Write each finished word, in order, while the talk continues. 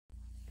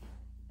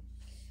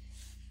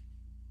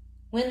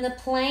When the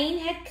plane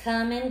had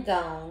come and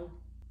gone,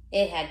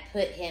 it had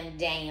put him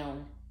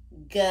down,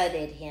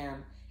 gutted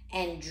him,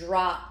 and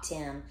dropped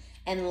him,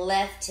 and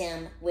left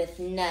him with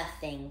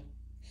nothing.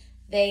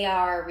 They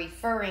are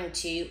referring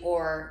to,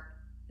 or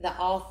the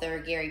author,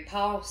 Gary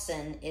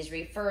Paulson, is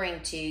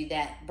referring to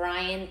that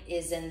Brian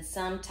is in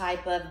some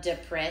type of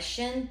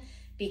depression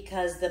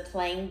because the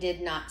plane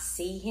did not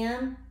see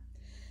him.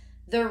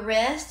 The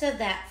rest of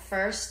that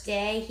first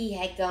day, he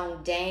had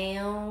gone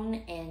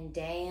down and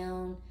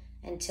down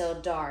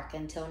until dark,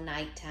 until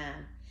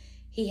nighttime.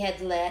 He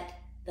had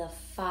let the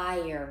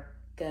fire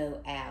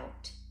go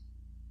out.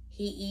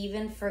 He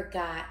even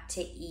forgot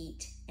to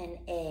eat an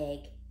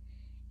egg,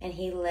 and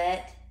he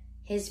let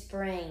his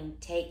brain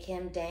take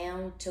him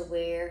down to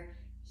where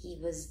he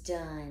was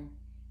done,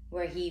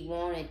 where he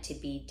wanted to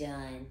be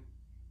done.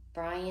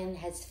 Brian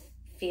has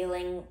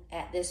feeling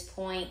at this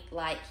point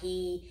like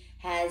he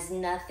has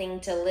nothing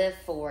to live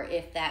for.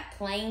 If that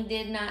plane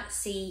did not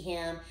see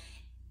him,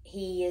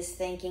 he is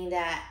thinking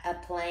that a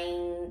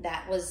plane,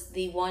 that was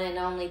the one and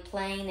only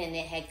plane, and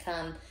it had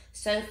come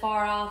so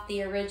far off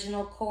the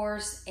original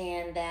course,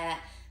 and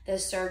that the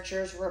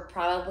searchers were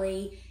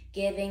probably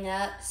giving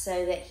up,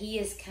 so that he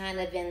is kind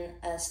of in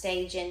a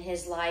stage in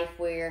his life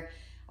where,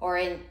 or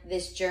in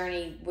this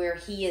journey where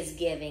he is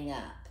giving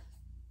up.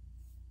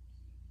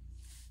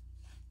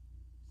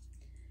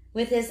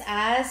 With his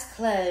eyes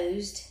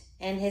closed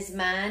and his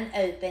mind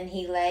open,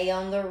 he lay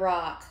on the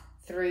rock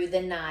through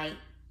the night.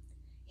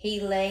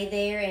 He lay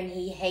there and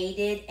he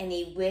hated and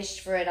he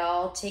wished for it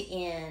all to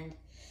end.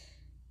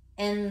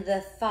 And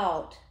the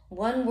thought,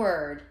 one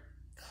word,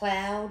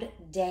 cloud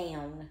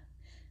down,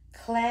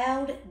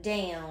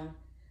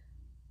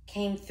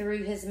 came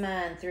through his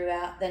mind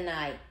throughout the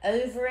night,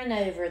 over and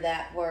over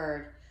that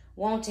word,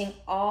 wanting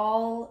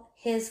all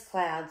his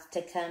clouds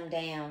to come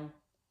down.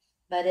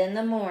 But in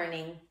the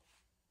morning,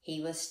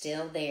 he was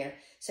still there.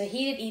 So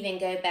he didn't even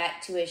go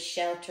back to his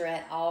shelter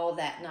at all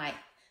that night.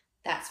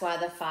 That's why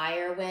the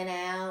fire went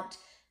out.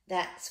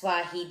 That's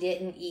why he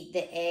didn't eat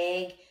the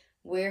egg.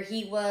 Where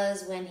he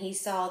was when he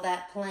saw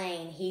that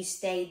plane, he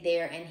stayed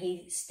there, and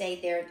he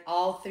stayed there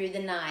all through the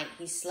night.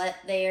 He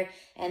slept there,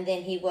 and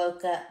then he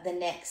woke up the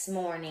next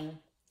morning.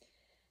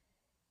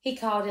 He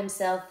called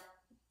himself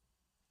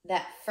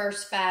that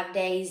first 5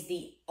 days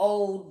the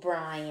old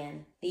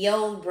Brian. The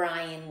old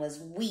Brian was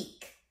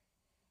weak.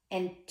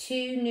 And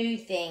two new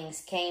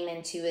things came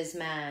into his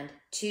mind,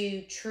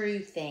 two true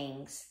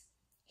things.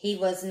 He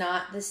was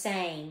not the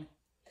same.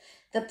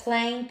 The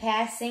plane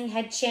passing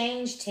had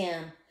changed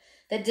him.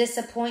 The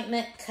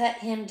disappointment cut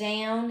him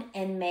down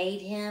and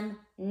made him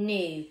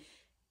new.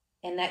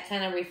 And that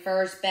kind of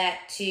refers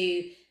back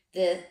to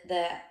the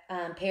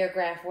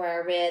paragraph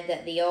where I read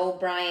that the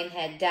old Brian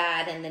had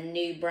died and the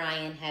new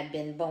Brian had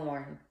been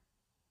born.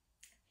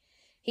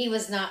 He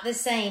was not the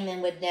same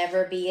and would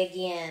never be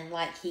again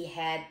like he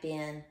had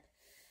been.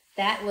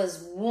 That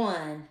was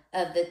one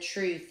of the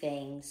true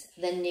things,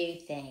 the new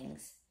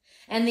things.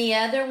 And the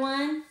other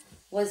one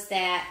was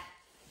that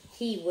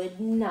he would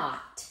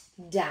not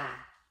die.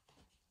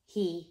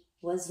 He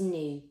was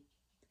new.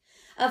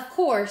 Of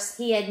course,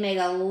 he had made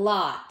a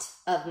lot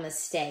of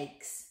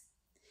mistakes.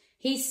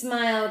 He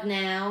smiled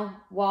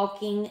now,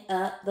 walking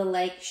up the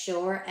lake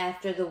shore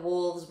after the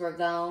wolves were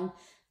gone,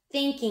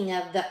 thinking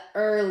of the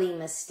early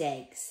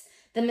mistakes,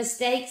 the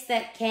mistakes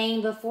that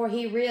came before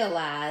he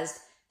realized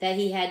that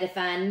he had to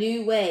find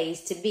new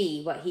ways to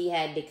be what he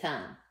had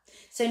become.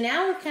 So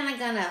now we're kind of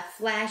going to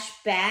flash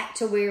back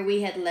to where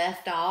we had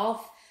left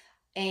off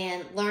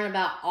and learn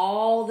about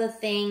all the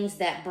things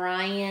that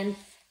Brian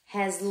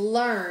has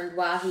learned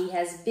while he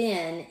has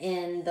been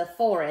in the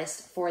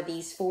forest for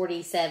these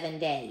 47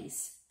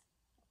 days.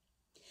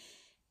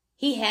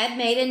 He had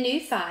made a new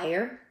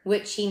fire,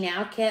 which he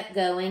now kept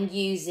going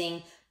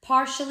using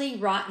partially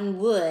rotten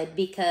wood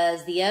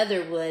because the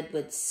other wood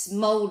would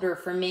smolder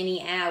for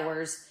many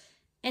hours,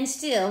 and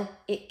still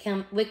it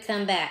would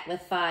come back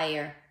with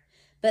fire.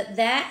 But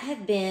that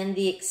had been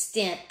the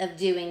extent of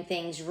doing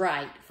things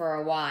right for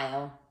a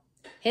while.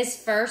 His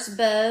first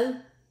bow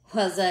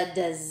was a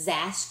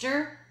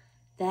disaster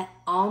that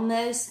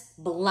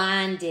almost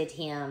blinded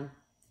him.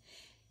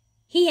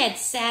 He had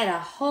sat a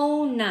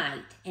whole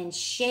night and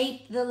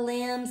shaped the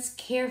limbs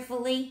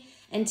carefully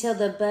until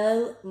the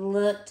bow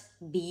looked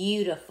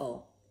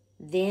beautiful.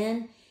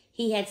 Then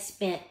he had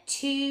spent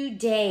 2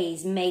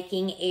 days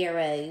making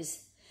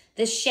arrows.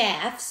 The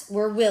shafts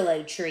were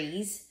willow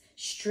trees,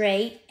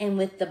 straight and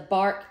with the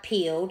bark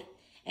peeled,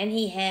 and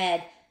he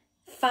had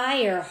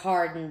fire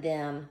hardened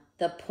them,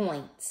 the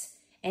points,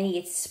 and he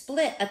had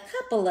split a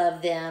couple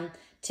of them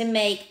to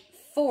make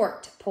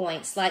forked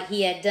points like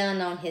he had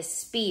done on his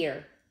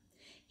spear.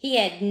 He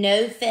had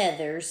no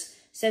feathers,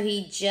 so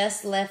he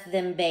just left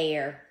them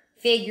bare,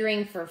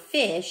 figuring for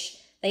fish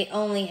they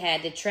only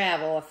had to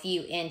travel a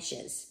few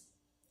inches.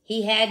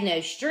 He had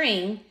no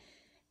string,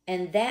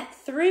 and that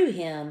threw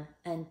him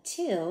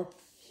until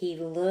he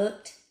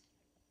looked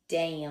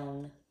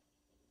down.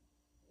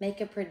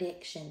 Make a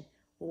prediction.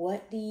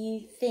 What do you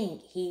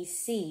think he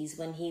sees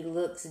when he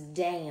looks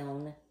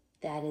down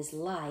that is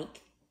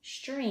like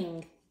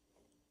string.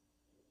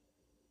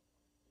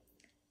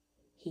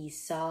 He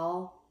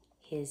saw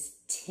his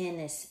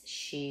tennis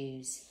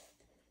shoes.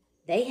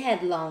 They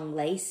had long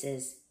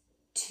laces,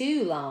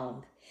 too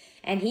long,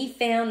 and he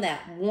found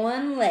that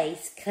one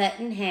lace cut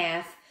in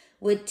half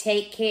would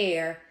take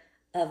care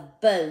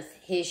of both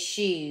his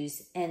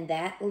shoes, and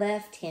that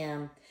left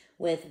him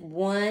with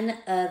one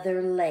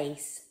other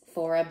lace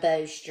for a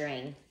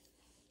bowstring.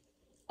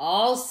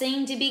 All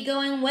seemed to be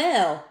going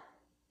well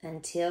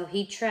until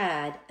he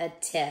tried a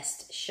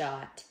test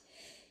shot.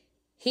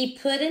 He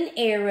put an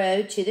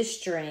arrow to the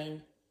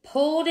string,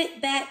 pulled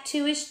it back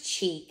to his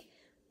cheek,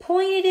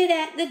 pointed it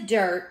at the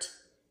dirt,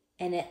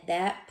 and at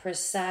that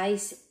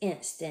precise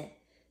instant,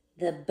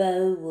 the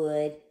bow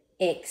wood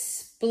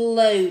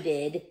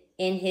exploded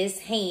in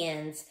his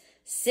hands,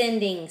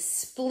 sending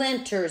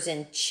splinters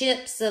and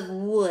chips of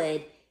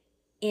wood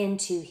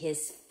into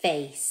his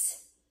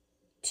face.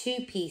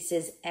 2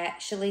 pieces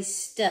actually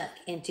stuck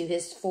into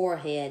his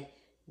forehead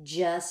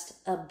just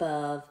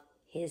above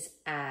his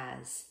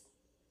eyes.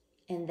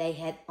 And they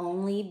had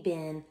only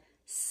been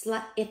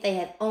if they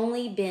had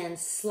only been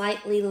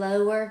slightly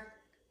lower,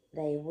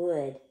 they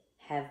would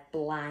have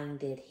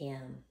blinded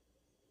him.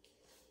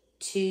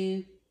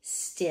 2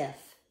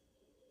 stiff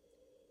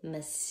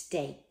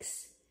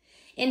mistakes.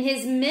 In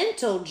his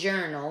mental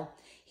journal,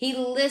 he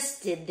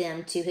listed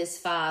them to his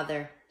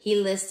father. He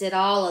listed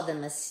all of the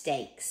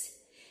mistakes.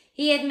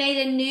 He had made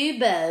a new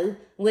bow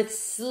with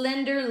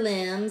slender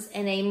limbs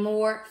and a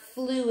more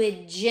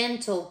fluid,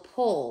 gentle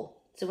pull.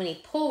 So when he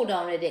pulled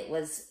on it, it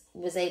was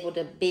able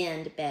to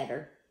bend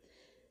better.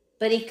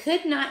 But he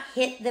could not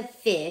hit the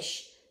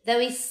fish, though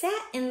he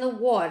sat in the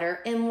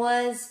water and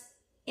was,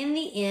 in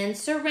the end,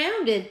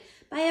 surrounded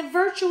by a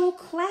virtual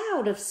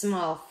cloud of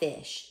small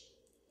fish.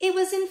 It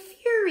was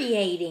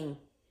infuriating.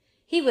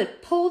 He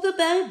would pull the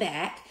bow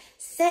back,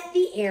 set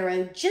the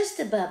arrow just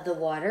above the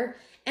water,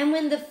 and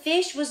when the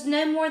fish was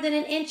no more than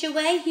an inch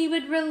away, he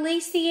would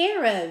release the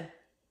arrow,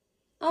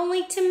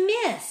 only to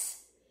miss.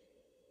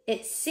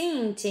 It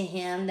seemed to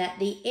him that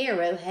the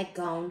arrow had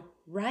gone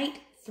right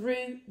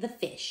through the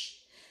fish,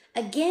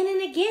 again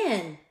and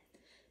again,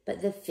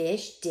 but the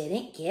fish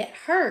didn't get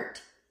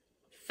hurt.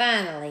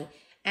 Finally,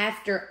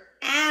 after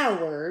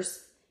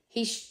hours,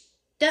 he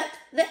stuck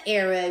the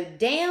arrow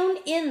down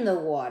in the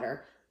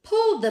water,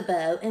 pulled the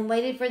bow, and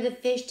waited for the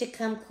fish to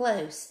come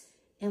close.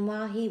 And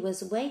while he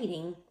was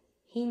waiting,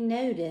 he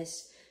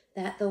noticed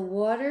that the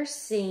water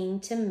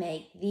seemed to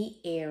make the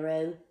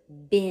arrow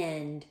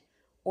bend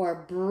or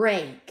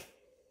break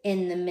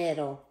in the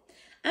middle.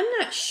 I'm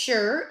not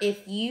sure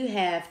if you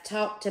have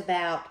talked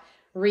about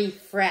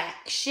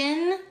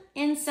refraction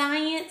in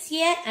science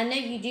yet. I know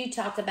you do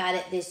talk about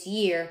it this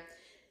year,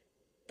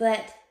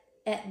 but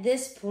at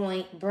this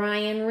point,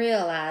 Brian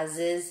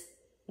realizes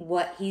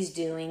what he's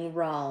doing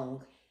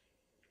wrong.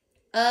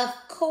 Of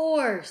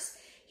course,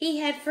 he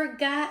had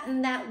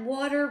forgotten that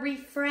water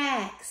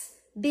refracts,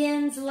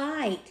 bends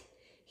light.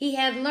 He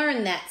had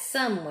learned that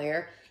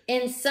somewhere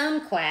in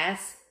some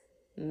class.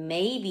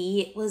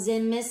 Maybe it was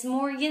in Miss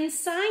Morgan's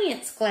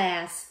science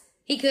class.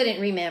 He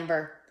couldn't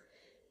remember.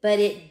 But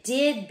it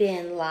did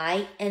bend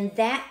light, and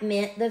that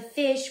meant the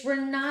fish were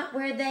not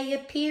where they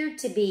appeared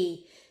to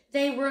be.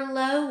 They were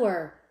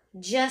lower,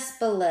 just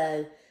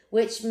below,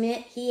 which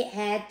meant he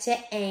had to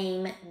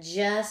aim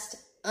just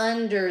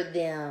under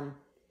them.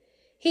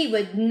 He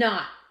would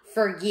not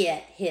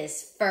forget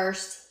his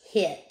first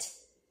hit.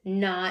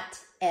 Not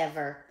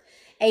ever.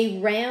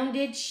 A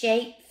rounded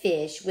shaped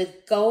fish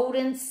with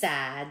golden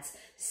sides,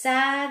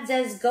 sides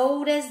as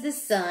gold as the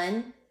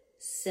sun,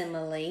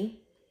 simile,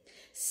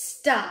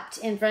 stopped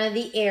in front of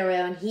the arrow,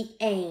 and he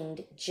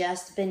aimed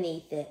just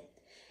beneath it,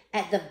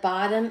 at the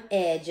bottom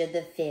edge of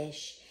the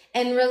fish,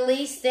 and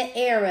released the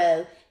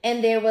arrow,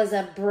 and there was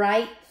a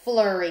bright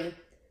flurry,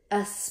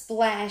 a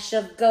splash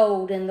of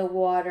gold in the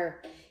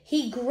water.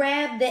 He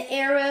grabbed the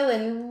arrow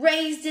and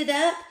raised it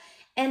up,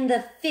 and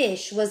the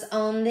fish was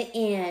on the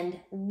end,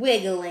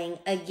 wiggling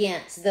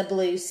against the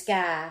blue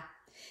sky.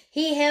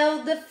 He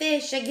held the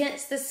fish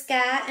against the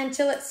sky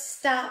until it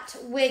stopped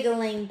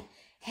wiggling,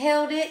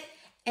 held it,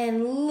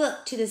 and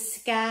looked to the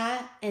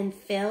sky and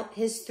felt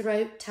his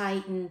throat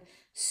tighten,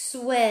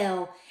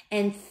 swell,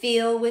 and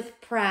fill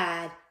with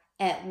pride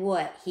at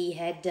what he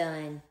had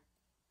done.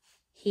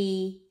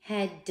 He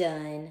had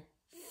done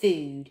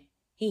food.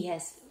 He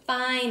has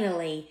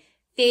finally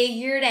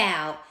figured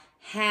out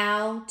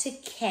how to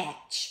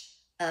catch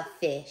a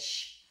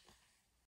fish.